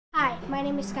My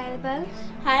name is Skylar.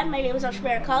 Hi, my name is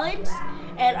Oshmira Collins,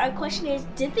 and our question is,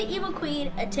 did the evil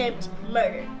queen attempt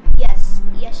murder? Yes,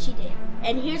 she did.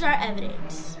 And here's our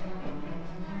evidence.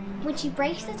 When she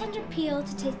breaks the tender peel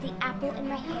to taste the apple in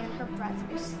my hand, her breath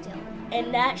was still.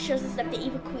 And that shows us that the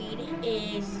evil queen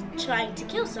is trying to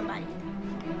kill somebody.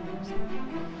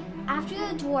 After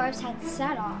the dwarves had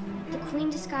set off, the queen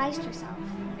disguised herself.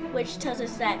 Which tells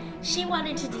us that she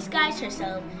wanted to disguise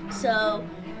herself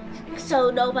so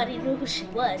nobody knew who she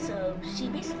was. So she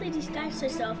basically disguised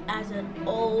herself as an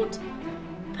old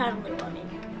peddler woman.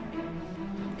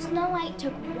 Snow White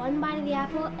took one bite of the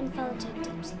apple and fell into a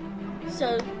deep sleep.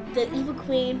 So the evil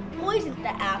queen poisoned the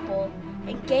apple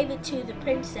and gave it to the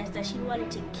princess that she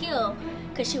wanted to kill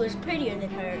because she was prettier than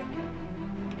her.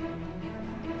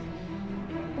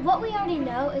 What we already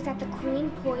know is that the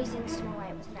queen poisoned Snow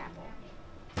White with an apple.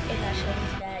 And that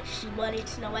shows that she wanted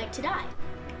Snow White to die.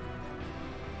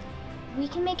 We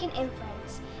can make an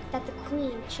inference that the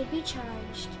queen should be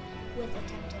charged with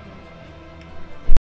attempted murder.